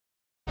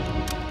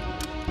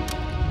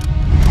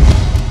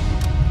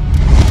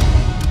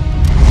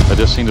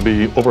just seem to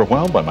be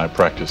overwhelmed by my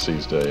practice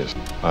these days.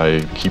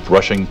 I keep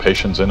rushing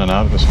patients in and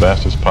out as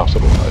fast as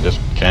possible. I just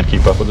can't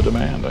keep up with the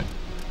demand.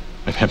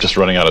 Maybe I'm just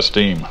running out of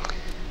steam.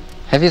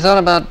 Have you thought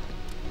about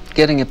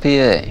getting a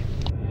PA?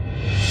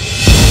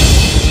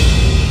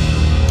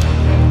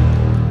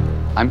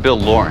 I'm Bill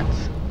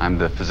Lawrence. I'm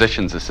the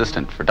physician's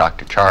assistant for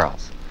Dr.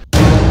 Charles. We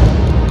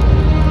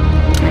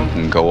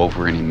can go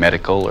over any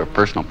medical or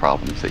personal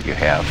problems that you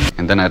have,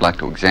 and then I'd like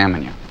to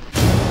examine you.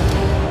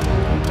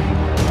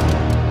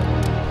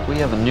 We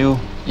have a new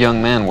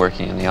young man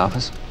working in the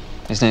office.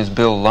 His name's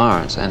Bill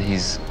Lawrence, and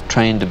he's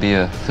trained to be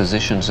a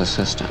physician's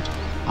assistant.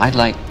 I'd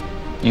like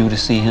you to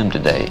see him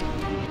today.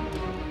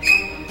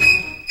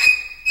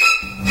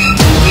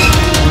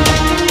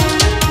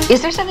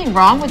 Is there something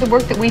wrong with the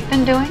work that we've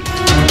been doing?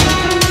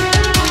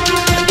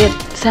 It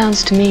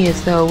sounds to me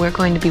as though we're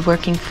going to be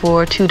working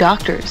for two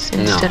doctors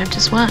instead of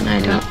just one.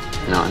 No,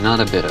 not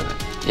a bit of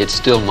it. It's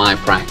still my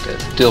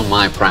practice. Still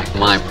my practice.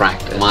 My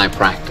practice. My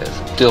practice.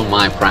 Still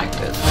my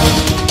practice.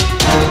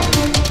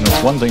 You know,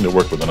 it's one thing to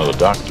work with another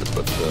doctor,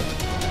 but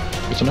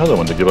it's another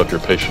one to give up your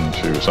patient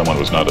to someone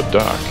who's not a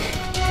doc.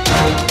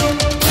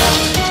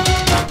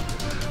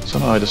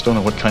 Somehow I just don't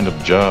know what kind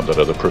of job that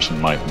other person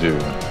might do.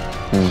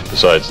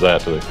 Besides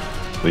that,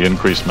 the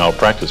increased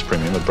malpractice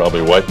premium would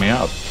probably wipe me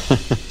out.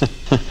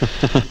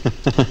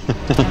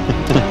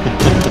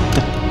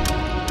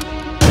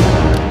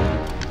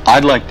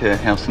 I'd like to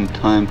have some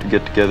time to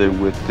get together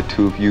with the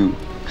two of you.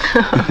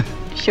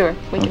 Sure,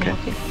 we can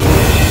help you.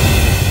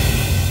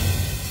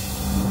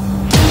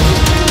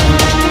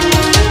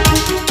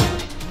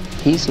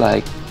 He's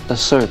like a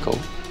circle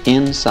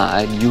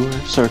inside your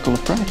circle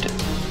of practice.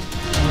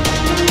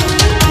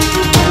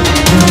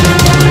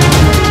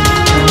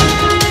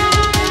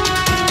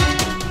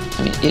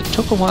 I mean, it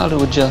took a while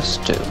to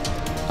adjust to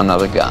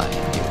another guy.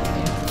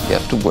 You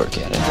have to work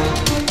at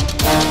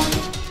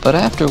it. But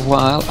after a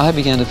while, I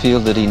began to feel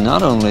that he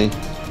not only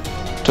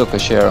took a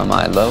share of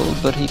my load,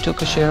 but he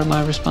took a share of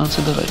my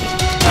responsibility.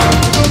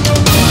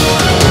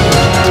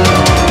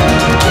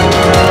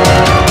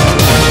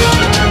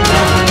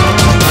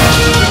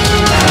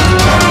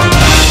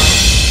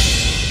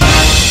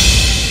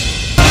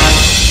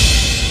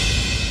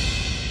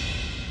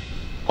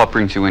 What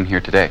brings you in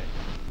here today?